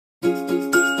Kit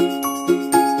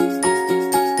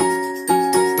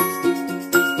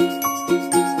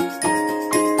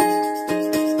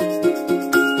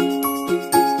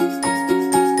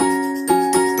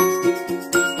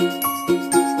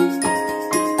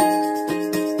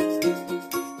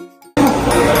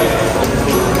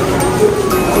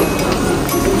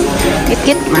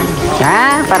man.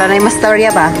 Ah, para na yung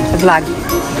mastorya ba sa vlog.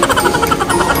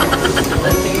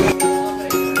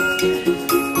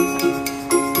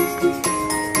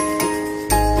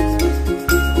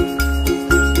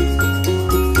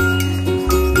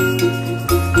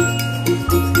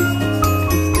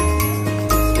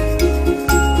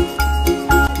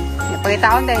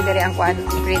 Pagkitaon dahil dari ang kuan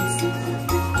Prince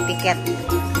ticket.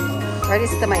 Pwede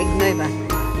sa maignoy ba?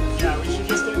 Yeah, we should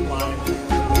just go live.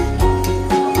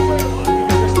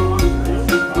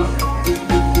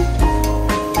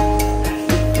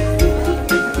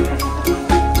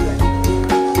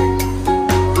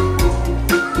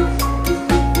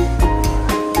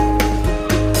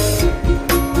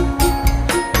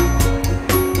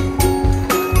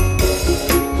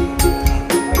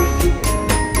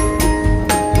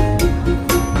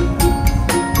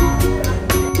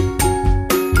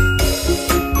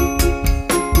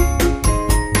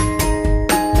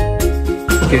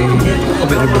 Okay, a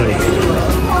bit of break.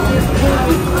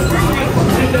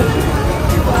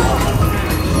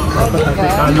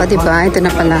 O, diba? Ito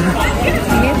na pala.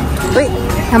 Uy,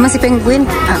 tama si Penguin.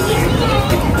 Ah.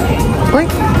 Uy,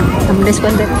 tama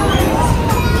responded.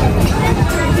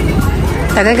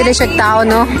 Tagal ka na siya tao,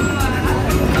 no?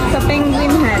 Sa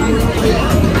Penguin Head.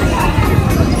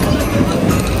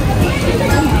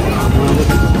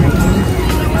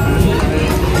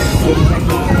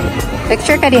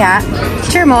 Picture ka diha?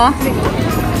 Picture mo?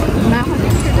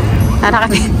 Naka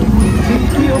ka.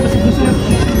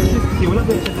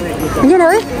 Hindi na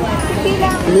eh.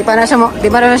 Hindi pa na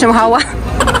siya mahawa.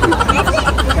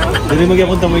 Hindi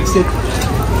magyapunta mo exit.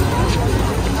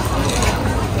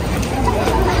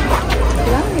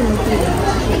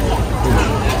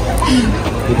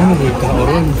 Hindi ka magkita o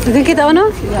rin. Hindi kita o no?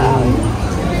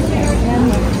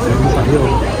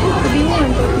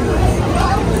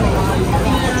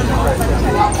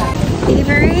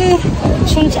 Delivery.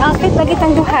 Change outfit lagi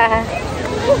tang duha.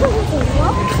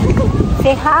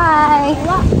 Say hi.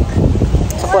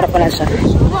 Sakura pala siya.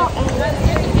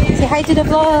 Say hi to the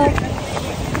vlog.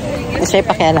 Mas may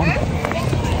pakialam.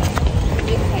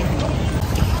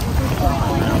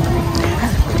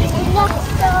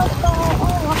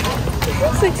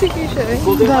 Sexy siya eh.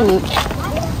 Gani.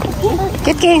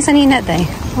 Cute kayo yung sanina tayo.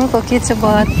 Oh, ko cute sa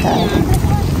bata.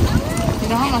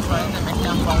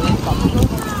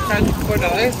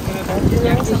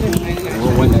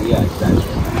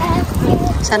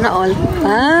 Sana all.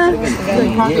 Ah?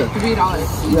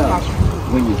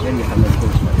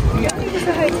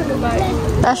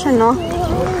 Tasha, no?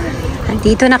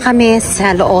 Dito na kami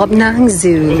sa loob ng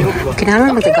zoo.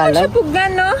 Kailangan mag-Tagalog.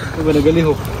 Pugan, no?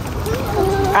 Nagalihok.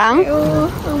 Ang?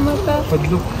 Ang mata.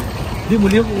 Padlok. Hindi mo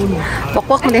liyak ulo.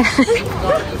 Wakwak mo din.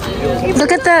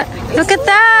 Look at that! Look at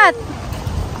that!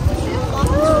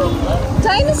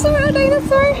 Dinosaur! A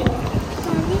dinosaur!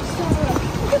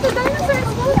 Look at the dinosaur!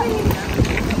 It's moving!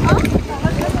 Oh?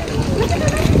 Look at the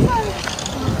dinosaur!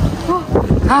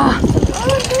 Ah!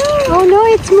 Oh no! Oh no,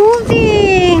 it's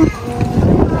moving!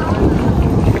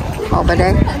 Oh, ba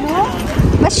day?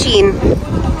 Machine.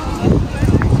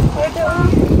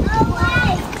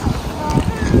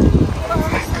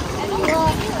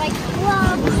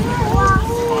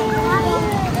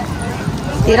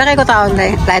 Tira kayo ko taon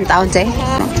day. Lain taon day.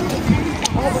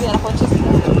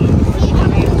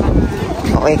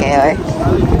 Okay kayo eh.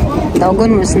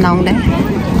 Tawagon mo sa naong day.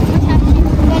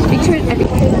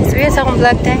 Serious akong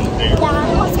vlog day.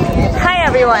 Hi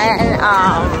everyone!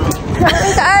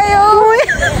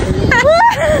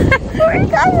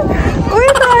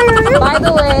 By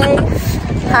the way,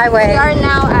 Highway. we are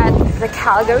now at the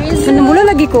Calgary Zoo Mula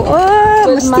lagi ko.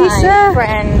 Oh, with my mustisa.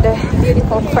 friend,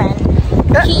 beautiful friend,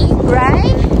 Key,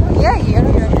 right? Yeah, you're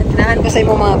Tinahan ko sa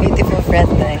imo mga beautiful friend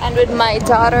day. and with my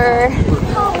daughter,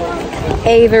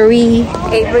 Avery.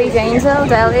 Avery Jainzel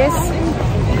Dallas,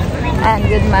 and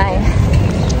with my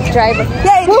driver.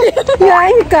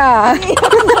 Yain ka.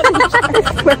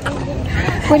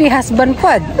 Pwede husband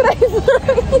pod.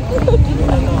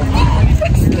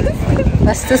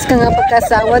 Bastos ka nga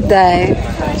pagkasawa day.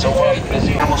 So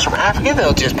animals from Africa,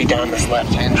 they'll just be down this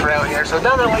left-hand trail here. So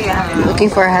down that way you have Looking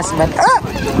for a husband. Ah!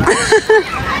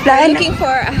 Lain. Looking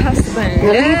for a husband.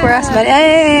 Looking for a husband.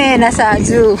 Eh, nasa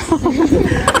zoo.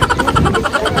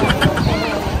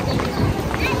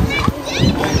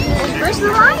 Where's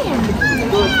the lion?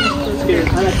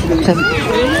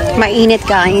 Mainit,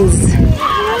 guys.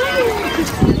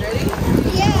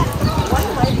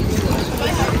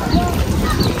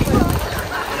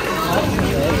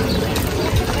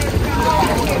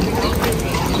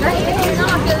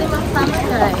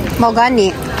 Mau gani.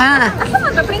 Ah.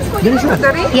 Dili siya.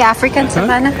 Yeah, African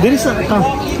savannah. Dili siya.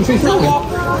 Isa-isa.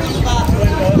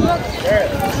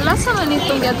 Lasa man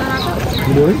itong gata nato.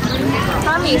 Doon?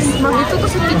 Kamis, magito ko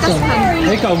sa pitas man.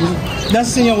 Ay, ikaw. Nasa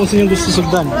sa inyo kung sino gusto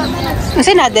sugdan.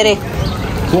 Kasi na, dere.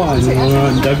 Kuha, yung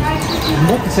mga dag.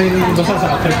 Ba't sa inyo basa sa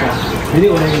Africa? Hindi,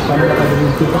 wala yung pamela ka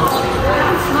doon dito.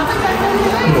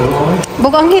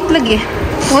 Bugang hit lagi.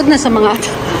 Huwag na sa mga ato.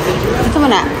 Ito mo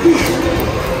na.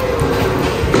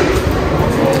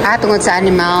 Ah, tungod sa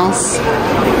animals.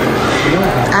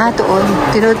 Ah, tuon.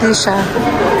 Tinood din siya.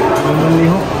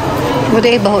 Buto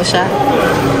iba ho siya.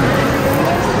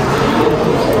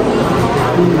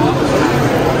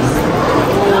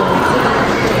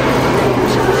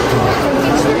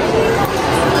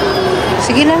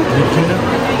 Sige lang.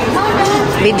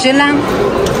 Video lang.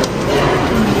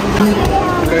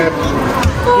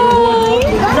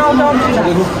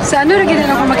 Sa ano na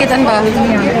ginagawa ko makitan ba?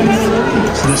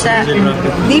 Sa...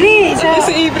 Dili! Sa...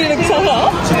 Si Avery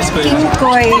nagsama. King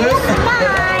Koy. Look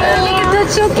at that,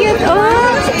 so cute. Oh!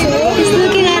 He's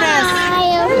looking at us.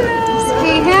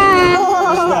 Say hi.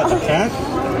 What's that, a cat?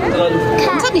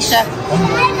 Saan siya?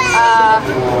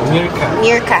 Meerkat.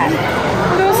 Meerkat.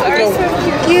 Those are so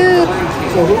Cute.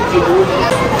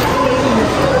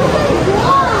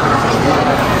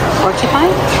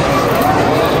 Porcupine?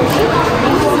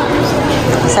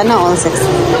 Sana all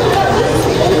sexy.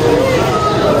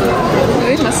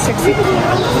 Uy, mas sexy.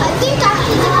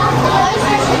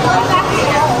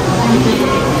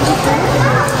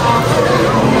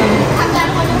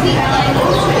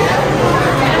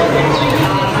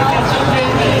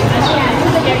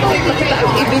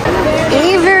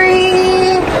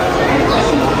 Avery!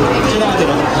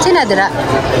 Sina dira?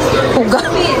 Puga.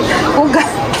 Puga.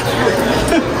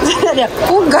 Sina dira?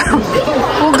 Puga.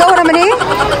 Puga wala man eh?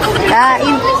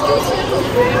 Kain.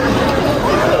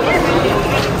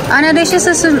 Ano na siya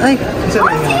sa sun... Ay.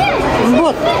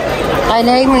 Ambot. Kain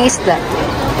na yung mga isda.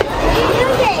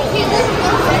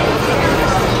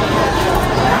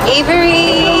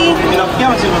 Avery!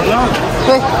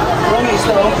 Uy.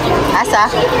 Asa?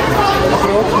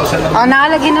 Oh,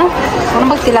 nakalagi no? Ano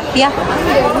magtilapia?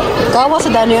 Gawa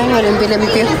sa dano yun. Walang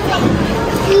pilampyo.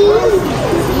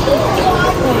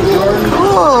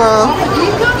 Oh.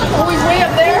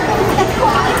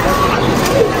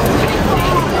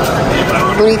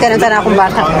 Bunita ng tana akong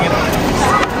bata.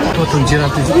 Itong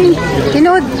giraffe.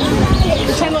 Tinood.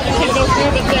 The channel that can go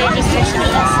through, but they're just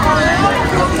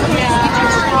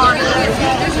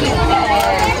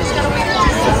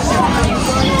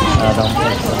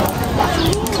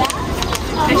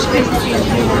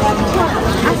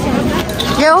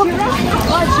Yo.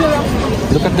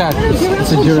 Look at that.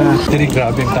 It's a giraffe. Very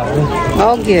grabe ang tao.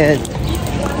 Oh, good.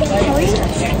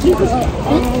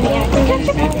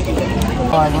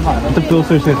 Ito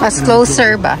closer set. Mas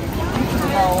closer ba?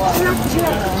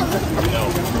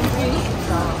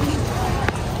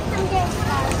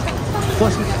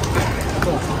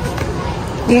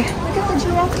 Yeah.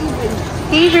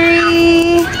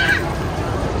 Avery!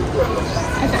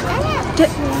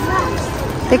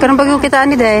 Teka nang bago kita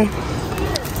ni Day.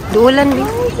 Duulan ni.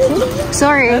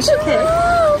 Sorry.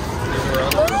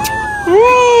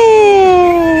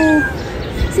 Hey!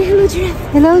 Say hello,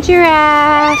 giraffe. Hello,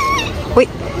 giraffe. Wait.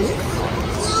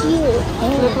 You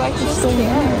look like you're still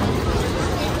there.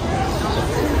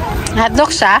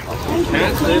 Hotdog siya?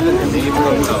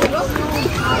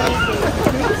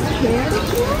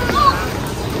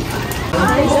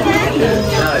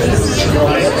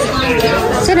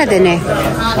 Sino din eh?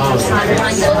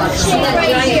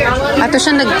 Ato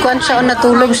siya nagkuhan siya o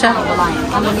natulog siya.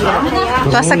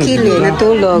 Ito sa kili,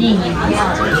 natulog.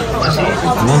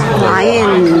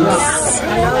 Lions.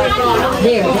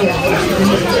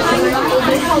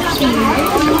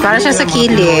 Para siya sa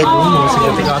kilid.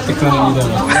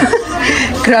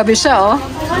 Grabe siya oh.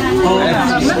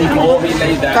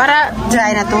 Para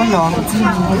dry natulog.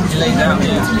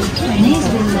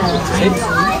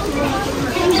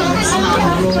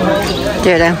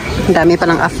 Diyan, dami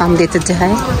palang afam dito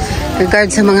dyan.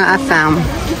 Regard sa mga afam.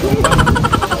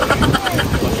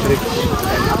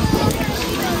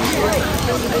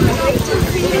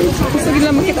 Gusto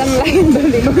nila makita ang lion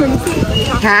doon.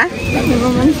 Ha? Di ba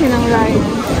man siya ng lion?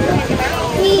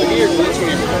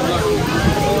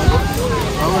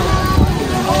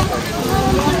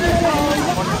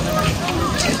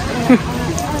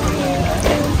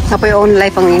 Apo yung own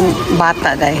life ang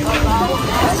bata dahil.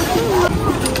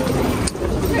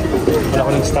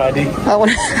 ako nag-study.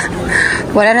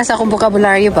 Wala na sa akong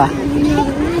vocabulary ba?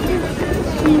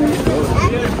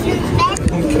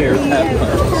 Care that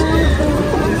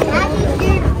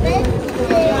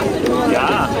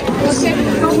yeah.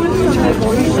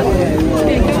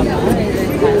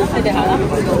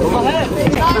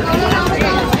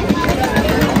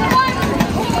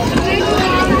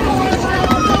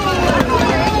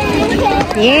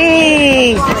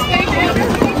 Yay!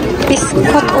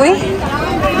 Biskot, uy.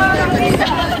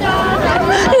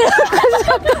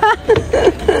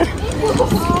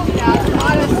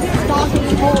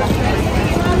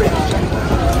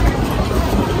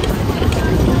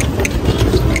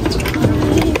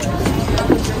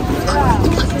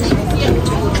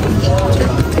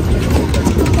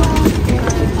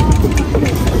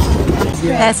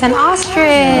 That's an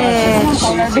ostrich.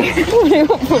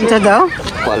 Ito daw?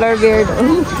 Polar bear.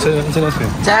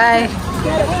 Jai.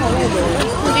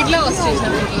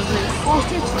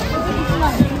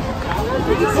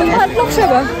 Hatlok siya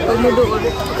ba? Pag may doon.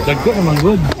 Dagko naman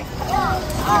good.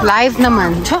 Live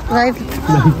naman. Live.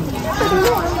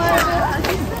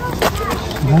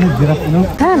 Giraffe, no?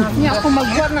 Tan. Niya kung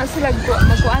magkuha na sila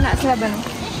ba no?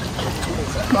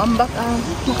 Maambak ang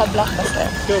maka-black basta.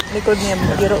 Likod niya,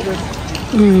 magiro good.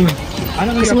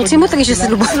 Simut-simut lagi siya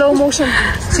sa lubot. Slow motion.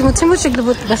 Simut-simut siya sa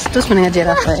lubot. Bastos mo na nga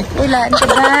giraffe eh. Uy, laan ka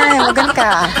na. Wagan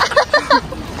ka.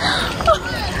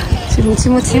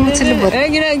 Simut-simut sa lubot. Eh,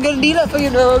 ginagaldila pa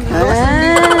yun.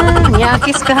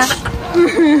 Nyakis ka.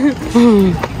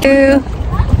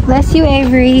 Bless you,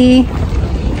 Avery.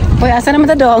 Uy, asa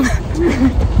naman ta dong?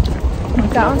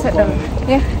 Magkaon sa daw.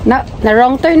 Yeah. Na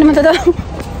wrong turn naman ta dong.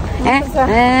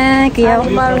 Kaya.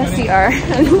 Animal na CR.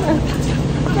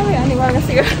 Animal na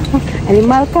CR.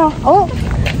 Animal ka. Oh.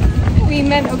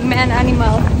 Women of man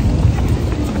animal.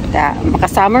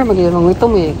 Maka-summer, mag-iulong ito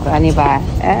mo eh. Ano ba?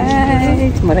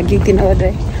 Ay, maragig tinood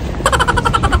eh.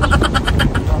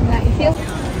 Na-feel?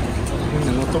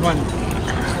 Ano man?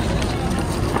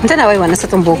 Ang tanaway man, nasa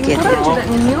itong bukid.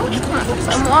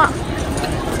 Sa mga.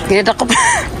 Ginada ko pa.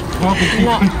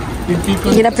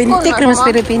 Ginapintik naman sa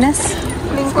Pilipinas.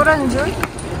 Lingkuran, Joy.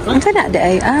 Ang tana,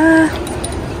 ay,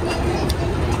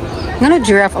 Ngano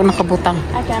giraffe ang nakabutang?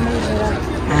 Ay, camel giraffe.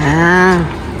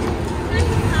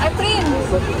 Ay, prince.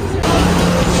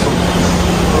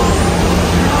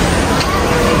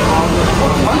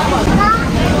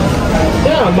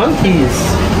 Yeah, monkeys.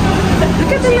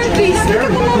 Look at the monkeys. Look at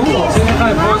the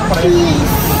monkeys.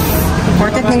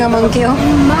 Imported nga monkey, oh.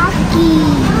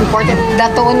 Imported,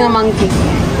 datoon nga monkey.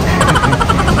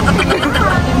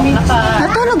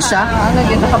 Natulog siya?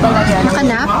 Nakabalagyan.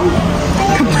 Nakanap?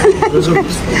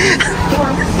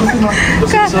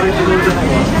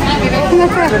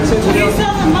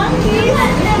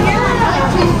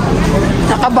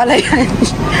 Nakabalayan.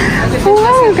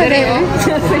 Wow, kare.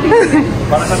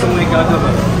 Para sa itong ligado ba?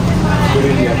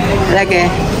 Lagi.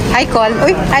 Hi, call.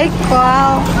 Uy, hi,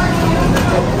 call.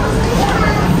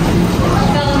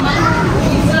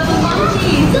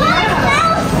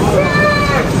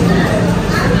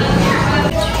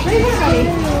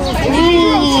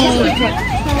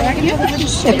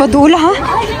 Padula, ha?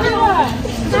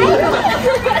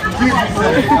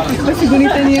 Kasi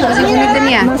gunitan niya. Gunitan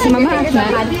niya. Si mama na.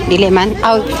 Dili man.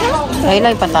 Ay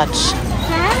lang pa-touch.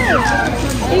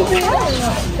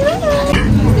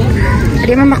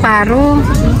 Hindi man makaro.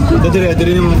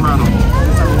 Dili naman makaro.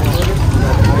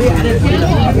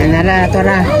 Nanala,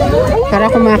 tora. Para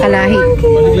ko makakalahi.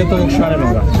 Maliglan ito yung shot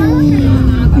ba?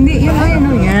 Hindi, yun ay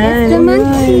ano yan. The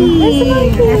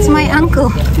monkey. That's my uncle.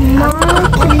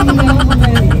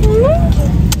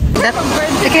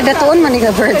 Okay, datoon man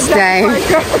nga birds, guys.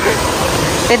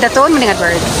 Okay, datoon man nga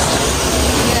birds.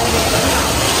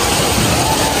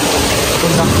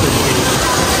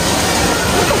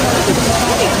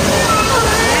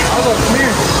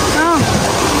 Oh.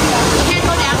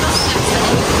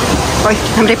 Uy,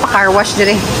 namday pa car wash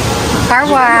dire. Car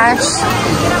wash.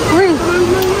 Uy,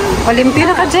 Olimpio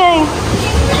na ka dyan.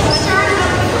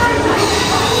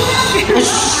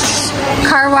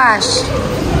 Car wash.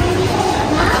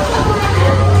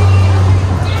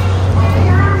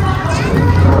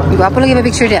 Gwapo lagi ba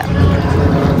picture dia?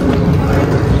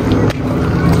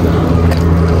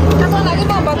 Ako lagi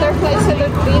mga butterfly salad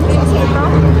green sa sentro.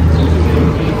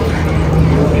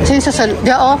 Sino sa sal...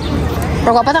 Dia, oh.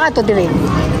 Pero gwapo na ka ito dire.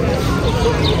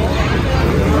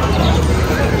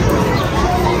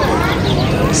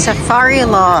 Safari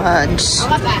Lodge.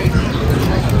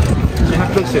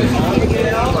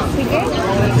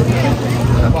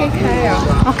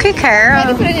 Okay,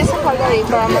 Carol. Pwede niya sa Calgary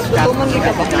para magtutumon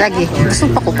kita ba? Lagi. Gusto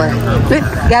pa ko pa. Uy,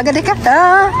 gagad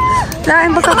ka.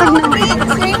 Lain ba ka pag na?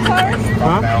 Green car.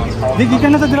 Ha? Di, gikan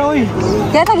na sa dira, oy.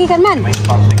 Kaya tagikan man.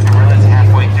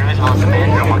 Halfway through as well as the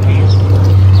mangrove monkeys.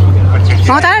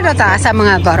 Mga tara daw ta sa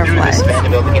mga butterflies.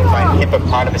 Vanderbilt, you can find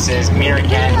hippopotamuses,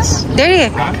 meerkats,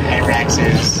 Dere.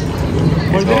 hyraxes.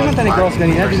 Pwede naman tayo cross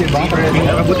ganyan, di ba?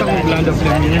 Nakabutang ng land of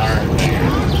Flanders.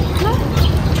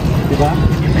 Di ba?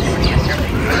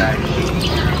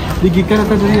 Di, gikan na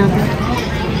sa dira.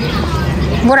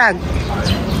 Murag.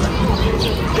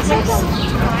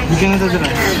 Gikan na sa dira.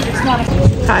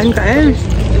 Kain.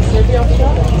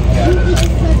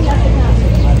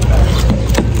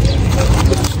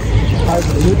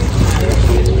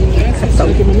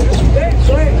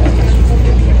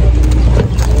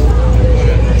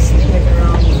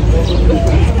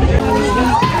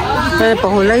 Ay,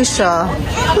 pahulay siya.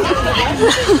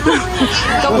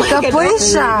 Kapoy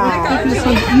siya.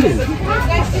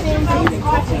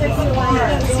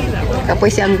 Kapoy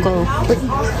si Uncle.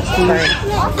 Sorry.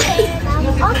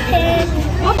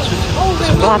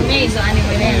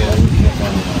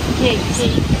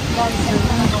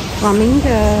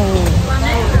 Flamingo.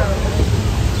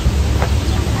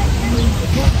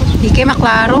 Di kayo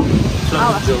maklaro.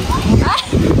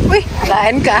 Uy,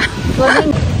 lain ka.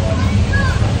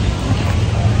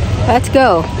 Let's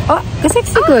go. Oh, kasi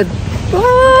good.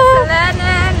 Wow.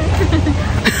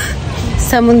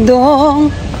 Sa mundong.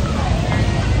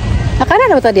 Nakana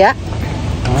na ba ito diya?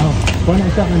 Kung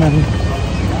isa ka namin.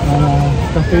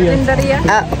 Kalendarya.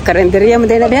 Karinderya mo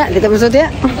din na diya. Dito mo sa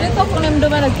diya. Ito kung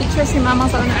naman nag-picture si mama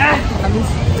sa una.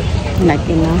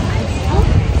 Nakina.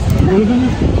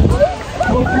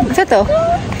 Sa to?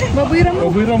 Baboy ra mo.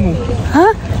 Pabira mo. Ha?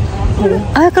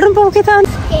 Karoon pa ko kita.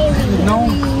 No.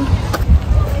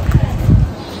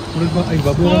 Ay,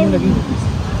 babura mo lagi.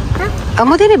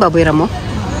 Amo din eh, baboy ra mo?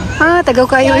 Tagaw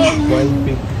kayo eh. Wild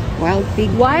pig. Wild pig.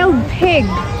 Wild pig.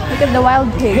 Look at the wild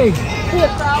pig.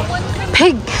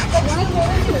 Pig!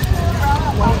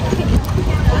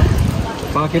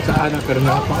 Bakit sa anak pero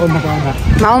nakapaon na ka na.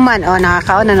 Mauman.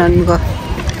 Nakakaon na nun ko.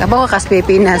 Kabaw ka kas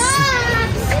Pilipinas.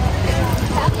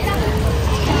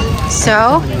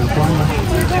 So?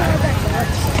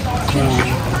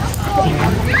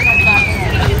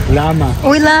 Lama.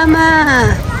 Uy,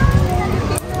 lama!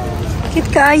 Bakit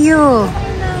kayo?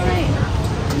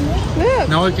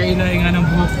 Nawal kayo na nga ng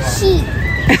buhok.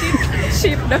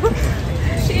 Sheep daw.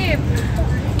 Sheep.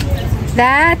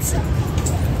 That's...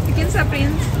 Bikin sa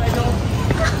prince.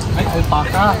 Ay,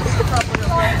 alpaca.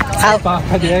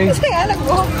 Alpaca di ay. Ay, alag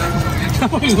mo.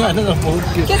 Nawal nga na ng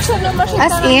buhok. Kitsa naman siya.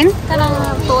 As in? Kanang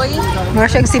toy.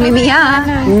 Marsyag si Mimi ha.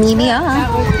 Mimi ha.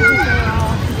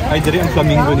 Ay, diri ang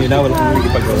flamingo nila. Wala kong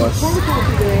ipagawas.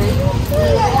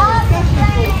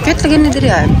 Cute lagi na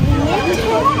diri ha.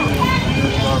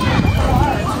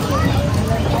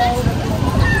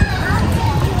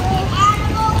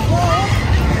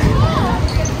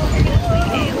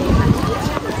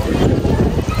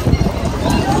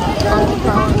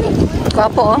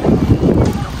 Gwapo oh.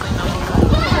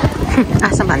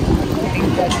 Asa man?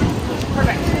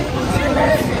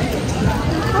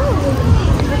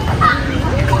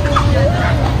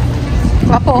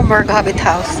 Gwapo oh, more Habit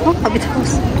House. Oh, Habit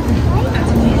House.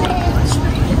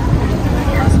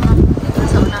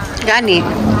 Gani.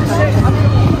 I'm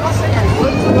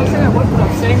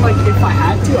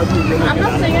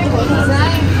not saying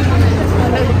design.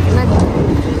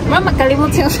 Ma'am,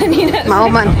 makalimot siya kanina.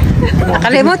 Mao man.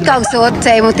 Nakalimot ka og suot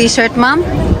sa imong t-shirt, ma'am?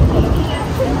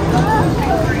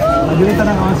 Dili ta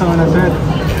nang sa mga shirt.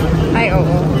 Ay, oo.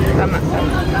 Tama.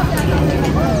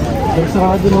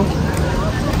 Sarado no.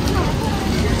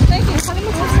 Thank you.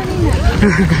 Kalimot siya kanina.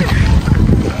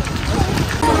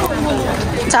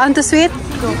 Saan to sweet?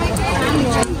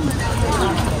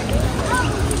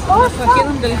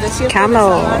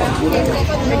 Camel.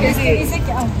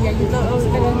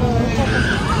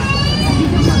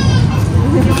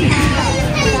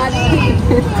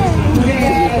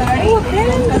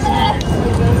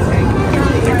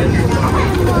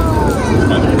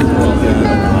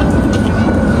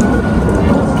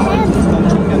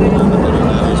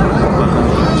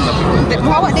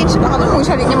 Mahawa din siya. Baka mo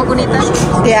siya rin niya magunita.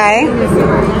 Di ay?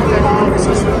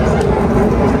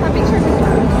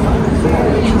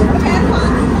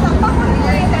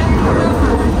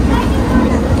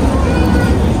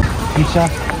 Isha.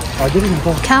 Dili mo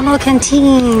to. Camel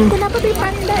Canteen. Dapat yung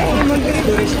panda eh.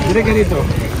 Dili ganito.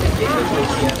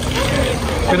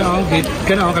 Kana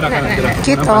dira.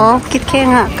 Cute oh. Cute kaya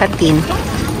nga canteen.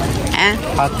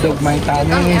 Hotdog may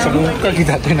tanong sa buka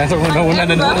kita tayo nasa una-una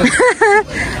na noon.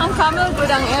 Ang camel ko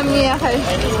ang M niya kay.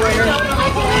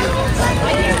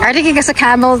 Artie ka sa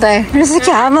camel day. There's a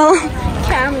camel.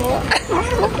 Camel.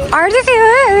 Artie ka.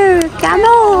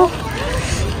 Camel.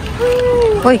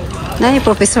 Uy, na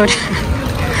professor.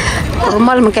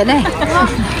 Formal man ka na eh.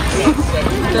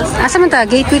 Asa man ta?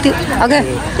 Gateway to... Okay.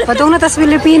 Patong na tas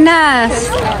Pilipinas.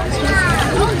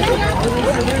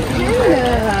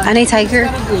 Anay tiger?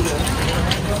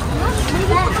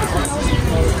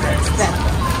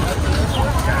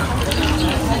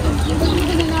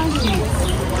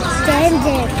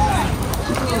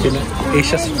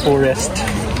 Asia's forest.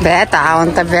 Be,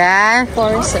 taon ta be.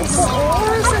 Forces.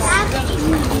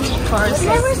 Forest.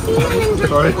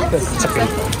 Okay.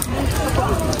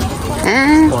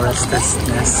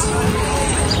 Forestness.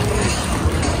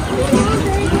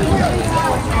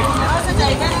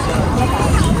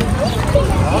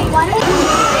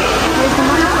 There's a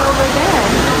man over there.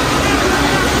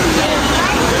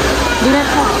 Do not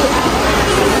talk to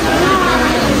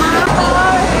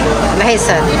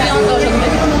Lahisan.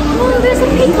 Oh, there's a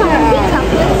peacock.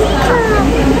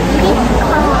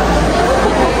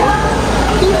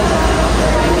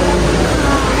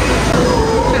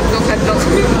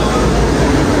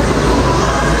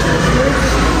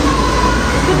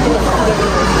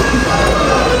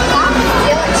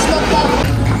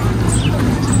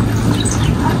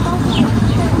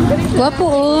 Wapo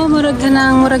oh, murag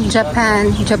ganang murag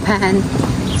Japan.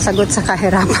 Sagot sa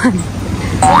kahirapan.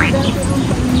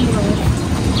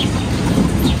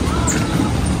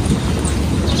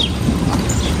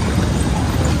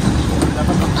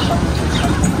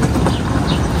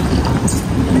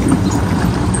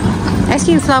 Ice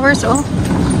cream flowers oh.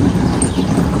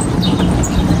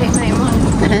 Take my mom.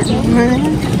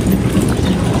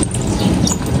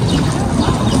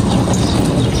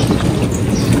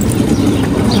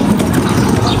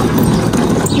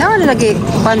 No, lagi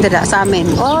pandada sa amin.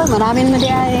 Oh, maraming na di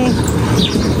ay.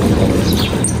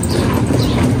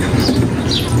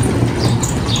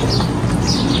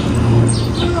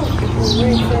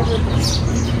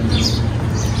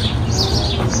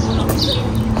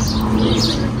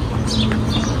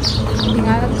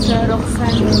 Tingarap sa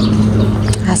Roxanne.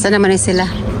 Asa naman ay sila?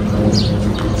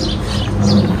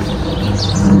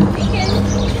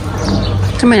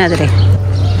 Tumay na dali.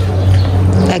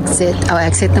 Exit. Oh,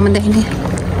 exit naman dahil niya.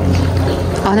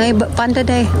 Oh, na panda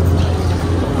day.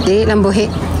 Di lang buhi.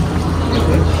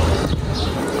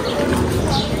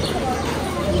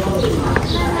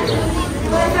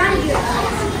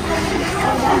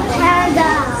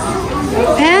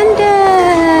 Panda!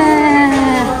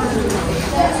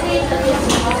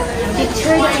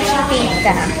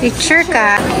 Picture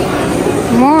ka.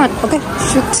 Mot. Okay,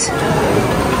 shoot.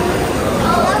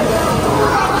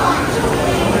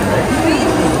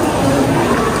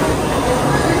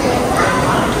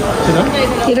 Sino?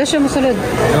 Hindi siya masulod.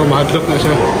 Oh, mahadlok na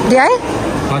siya. Di ay?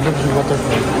 Mahadlok na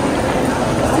butterfly.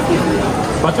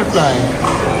 Butterfly.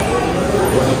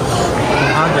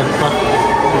 Mahadlok pa.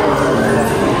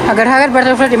 Hagar-hagar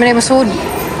butterfly, di mo na masulod.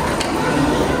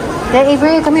 Hey,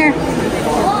 Avery, come here.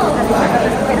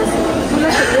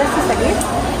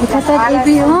 Look at that,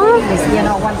 Avery, oh.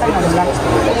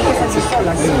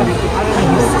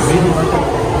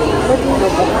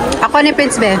 Ako ni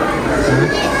Prince, be.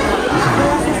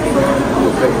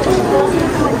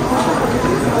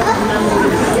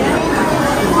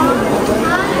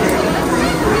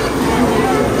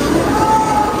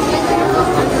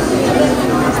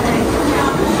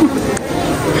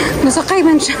 Masakay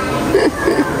man siya.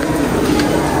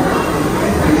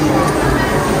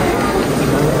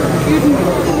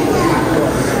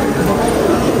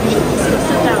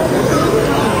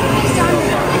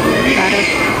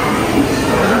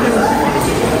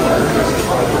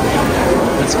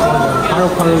 It's called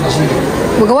Paro-Paro-G.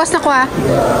 Magawas na ko ah.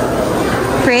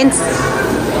 Prince.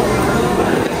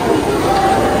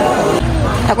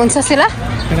 Takon sa sila?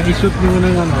 Kaya isut nyo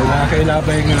ng ano,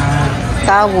 nakakailabay nga.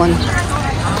 Tawon.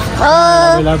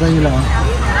 Oh! Nakakailabay nila.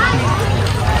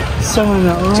 Sama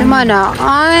na, oh. Sama na.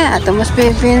 Ay, ato mas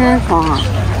pipinan ko.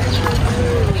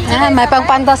 Ah, may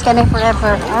pangpantas ka na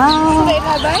forever. Ah.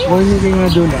 O, hindi nga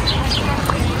doon ah.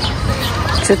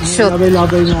 Shoot.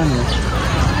 Labay-labay nga ano.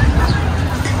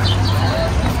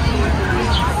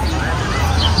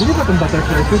 Hindi ba itong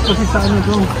butterfly? Ito kasi sa ano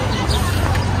ito.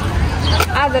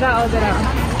 Ah, dara.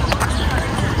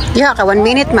 Yeah, ka 1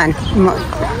 minute man.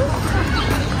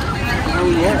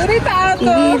 Darita ato.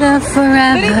 Be the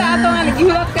forever. Darita ato nga,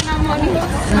 naghihulap ka na mo ni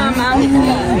Mamang.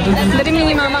 Dari mo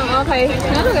ni Mamang, okay.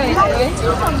 Ano guys?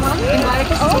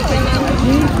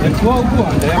 Wow,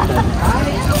 ande ako.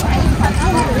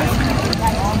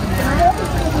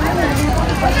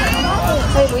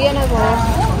 Ay, buya na ko.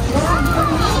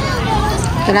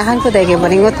 Kailangan ko dahil,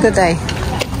 balingot ko dahil.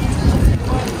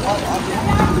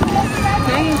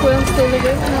 Ay, yung kulang still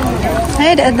again.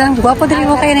 Ay, guwapo din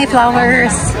mo kayo na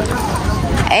flowers.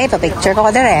 Ay, pa-picture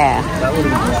ko din eh.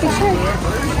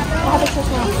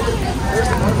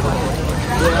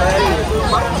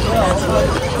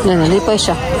 Nalipay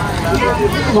siya.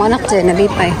 Mga anak dyan,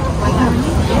 nalipay.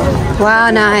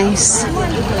 Wow, nice.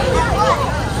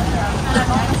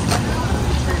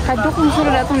 Kadok kung sure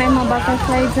na ito na yung mga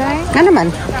butterfly dyan. Nga naman.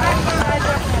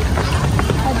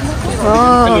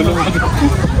 Oh.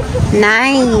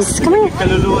 Nice. Come here.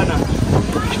 Kaluluwa na.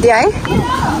 Di ay?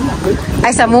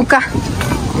 Ay, sa muka.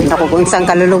 Naku, kung isang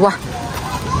kaluluwa.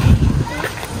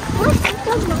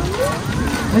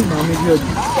 Ay, mami good.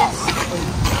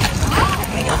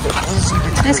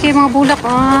 Nice kayo mga bulak.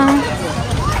 Oh.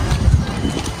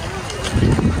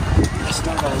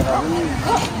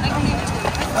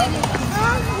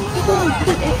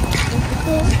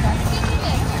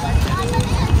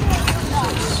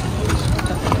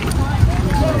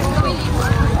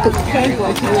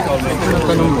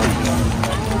 Tanong mo.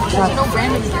 Oh,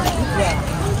 really?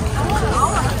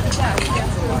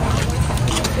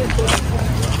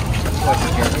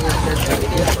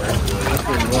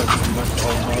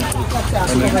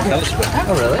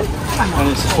 And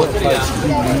it's what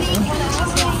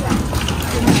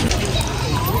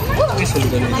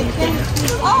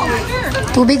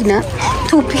Tubig na?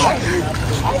 Tubig.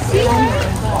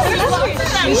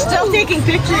 You're still taking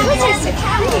pictures.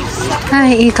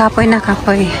 Ay, kapoy na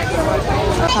kapoy.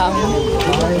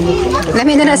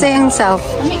 Lamin na sa iyong self.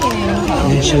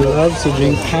 And she loves to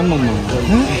drink chamomile.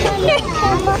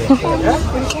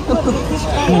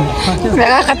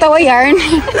 Nakakatawa yarn.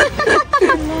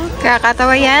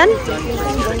 Kakatawa yan.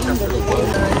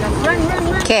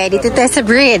 Okay, dito tayo sa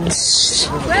bridge.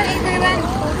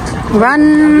 Run,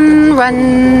 run,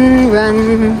 run.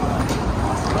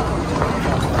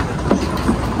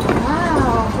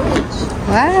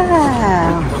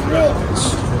 Wow.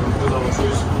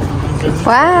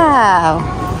 Wow.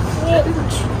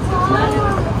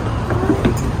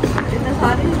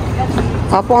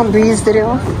 Wapo ang breeze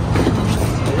dito.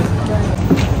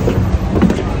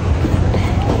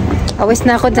 Awis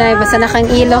na ako dahil basta na kang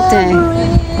ilog dahil.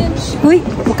 Uy,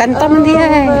 makanta mo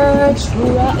diyan.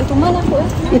 Ito man ako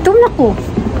eh. Ito na ko.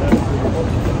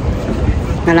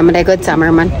 Alam mo dahil good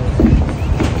summer man.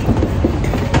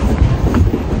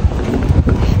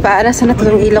 Paano sa na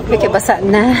itong ilog? Kaya basa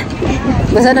na.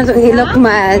 Basa na itong ilog,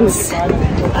 Mads.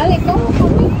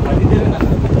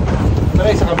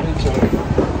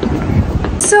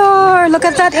 So, look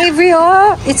at that, Avery.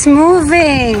 Oh, it's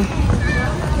moving.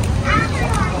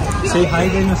 Say hi,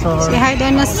 dinosaur. Say hi,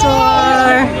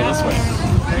 dinosaur. Go this way.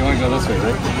 You want to go this way,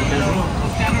 right?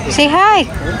 Say hi.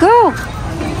 Go.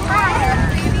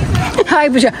 Hi,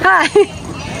 Busha. Hi.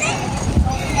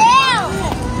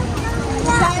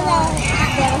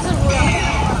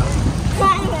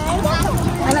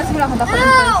 Alas mo lang kung dapat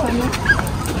yung person.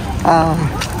 Oh,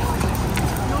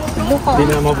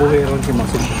 Hindi na mabuhay ron si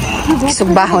Maxim.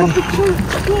 sugbahon.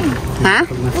 Ha?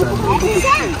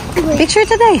 Picture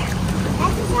today.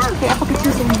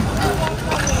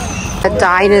 A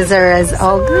dinosaur is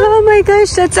oh my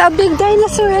gosh, that's a big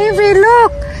dinosaur. Avery,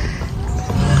 look.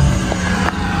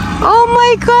 Oh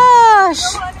my gosh.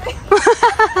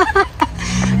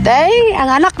 Day,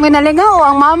 ang anak minalingaw o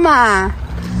ang mama?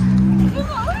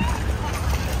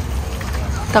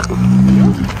 Tak.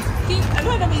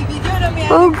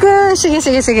 Oh gosh, sige,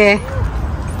 sige, sige.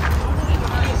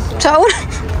 Ciao.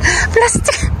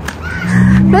 Plastic.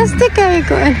 Plastic kayo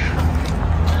ko.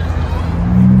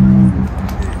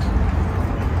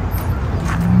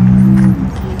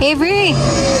 Avery,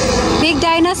 big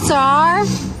dinosaur.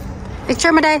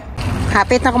 Picture mo dahil.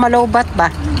 Hapit na kumalobat ba?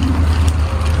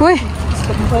 Uy.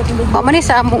 O man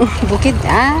sa among bukid.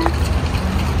 Ah.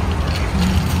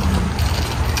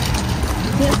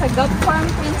 Sa Gulf Farm,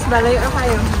 Prince, balayo na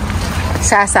kayo.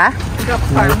 Sasa? Gulf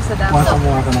Farm sa Davao. Mo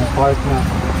ako ng park na.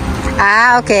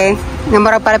 Ah, okay.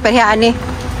 Namurag para perihaan eh.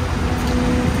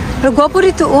 Pero gwapo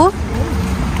dito, oh.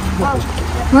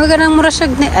 Mga ganang murasyag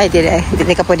ni... Ay,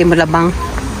 hindi ka pwede mo labang.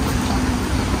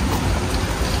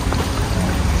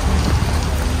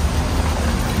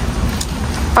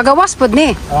 Pagawas po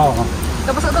ni. Oo.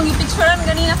 Tapos itong i-picturean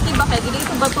ganina, diba? Kaya dito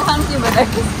ito batuhan, diba?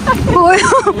 Uy,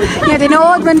 yan,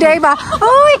 tinuod man day ba?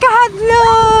 Uy,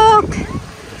 kahadlok!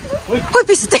 Uy,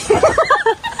 piste!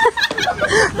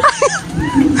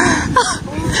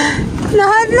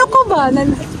 Nahadlok ko ba?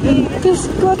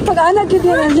 Piskot, pag-anak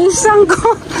yun yun, lisang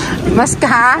ko. Mas ka,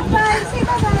 ha?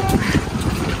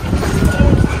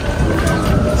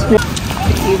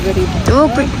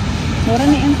 Mura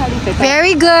na yung kalipit.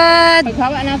 Very good!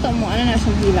 Paghawa na ito mo, ano na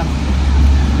siyang hilang.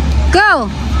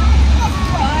 Go!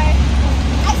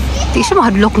 Di siya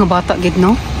mahadlok na bata, gid,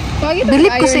 no?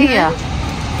 Bilip ko siya.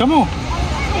 Kamu?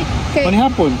 Okay.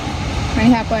 Panihapon?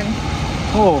 Manihapon.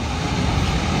 Oo.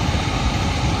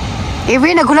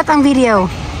 Avery, nagulat ang video.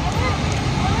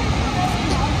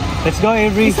 Let's go,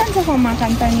 Avery. Isan sa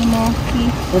kumakanta ni mo?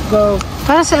 Let's go.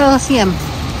 Para sa LCM.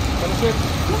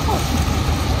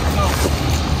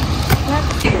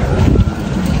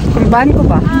 Kurban ko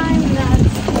ba?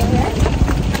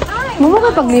 Mama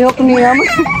ka paglihok niya mo.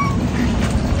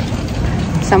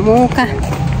 Sa muka.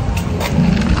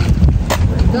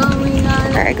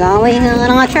 We're going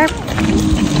on nga, Sharp.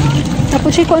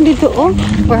 Tapos siya ko andito, oh.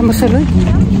 Para masulod.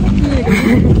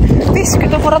 Tis,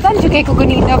 kita puratan siya kay ko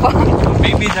ganina ba?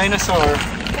 Baby dinosaur.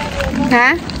 Ha?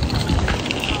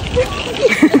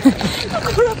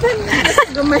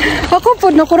 Ako po,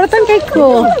 nakuratan kay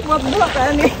ko.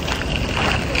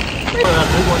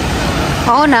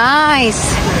 Oh,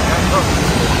 nice.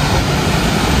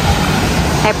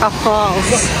 Type of falls.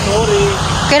 Sorry.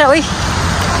 Okay na, uy.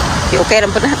 Okay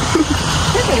na po na.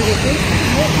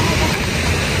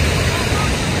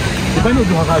 Diba no,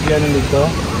 duha ka dyan ng dito?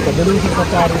 Kadalong sa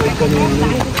safari at kanina.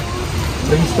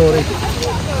 Ring story.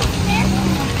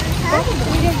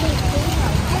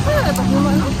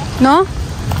 No?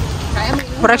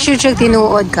 Murag siya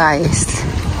tinuod, guys.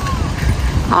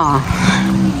 Ah.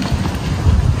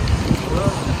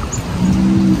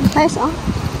 Nice, oh.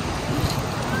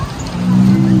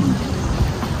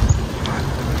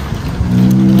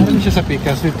 Meron siya sa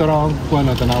Pikas. Dito raw kung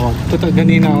ano, tanawag. Ito,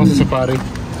 ganina ako sa safari.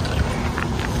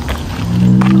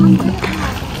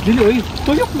 Dili, oy.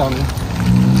 Tuyok lang.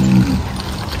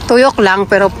 Tuyok lang,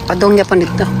 pero padong niya pa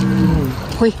nito.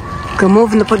 Uy,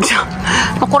 ka-move na po siya.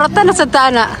 Makuratan na sa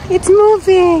tana. It's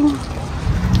moving.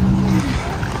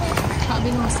 Sabi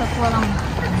mo sa lang.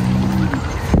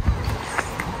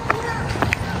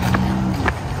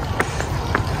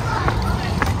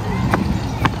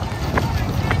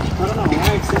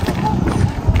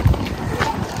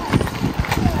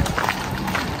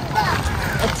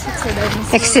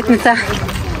 Exit na ta.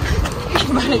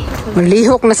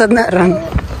 Malihok na sa naran.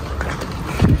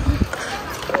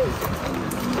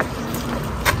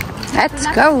 Let's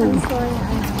go.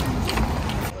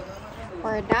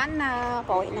 We're done na.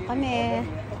 Pauwi na kami.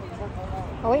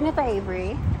 Pauwi na ta,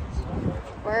 Avery.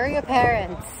 Where are your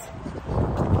parents?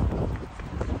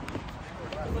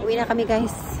 Pauwi na kami,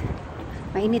 guys.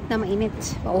 Mainit na, mainit.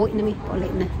 Pauwi na mi. Pauwi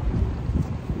na.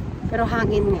 Pero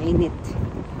hangin nga, init.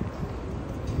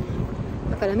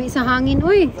 Kalami isang hangin,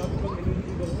 uy.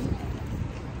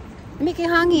 May kay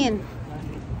hangin.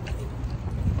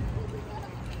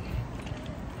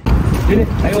 Dili,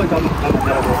 ayaw, tama ko.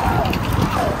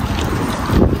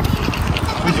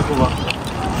 Video ko ba?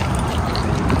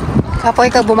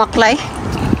 Kapoy ka bumaklay?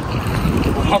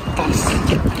 Bumaktas.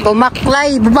 Bumaklay,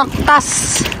 bumaktas.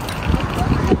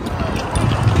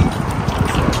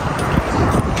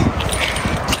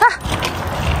 Ah!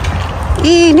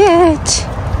 Init!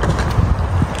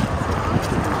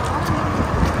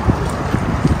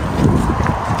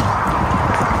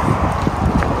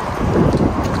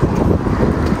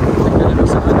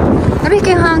 Sabi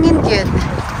kay hangin yun.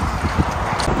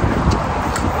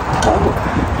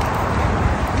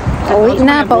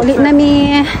 Pauwi na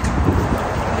mi.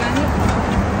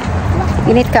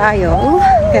 Init kaayo,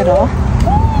 pero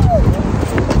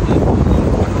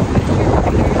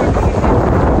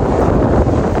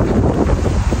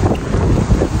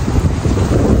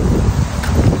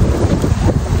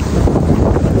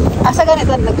asa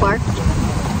ganito nag-park?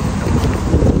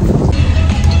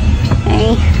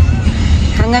 Ay,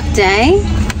 hangak day.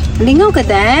 Lingaw ka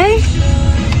day.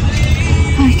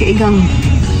 Ay, kaigang.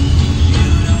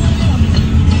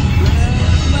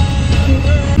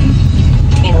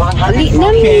 Uli na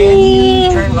mi.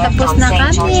 Tapos na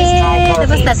kami.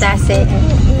 Tapos tatase.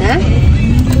 Ha?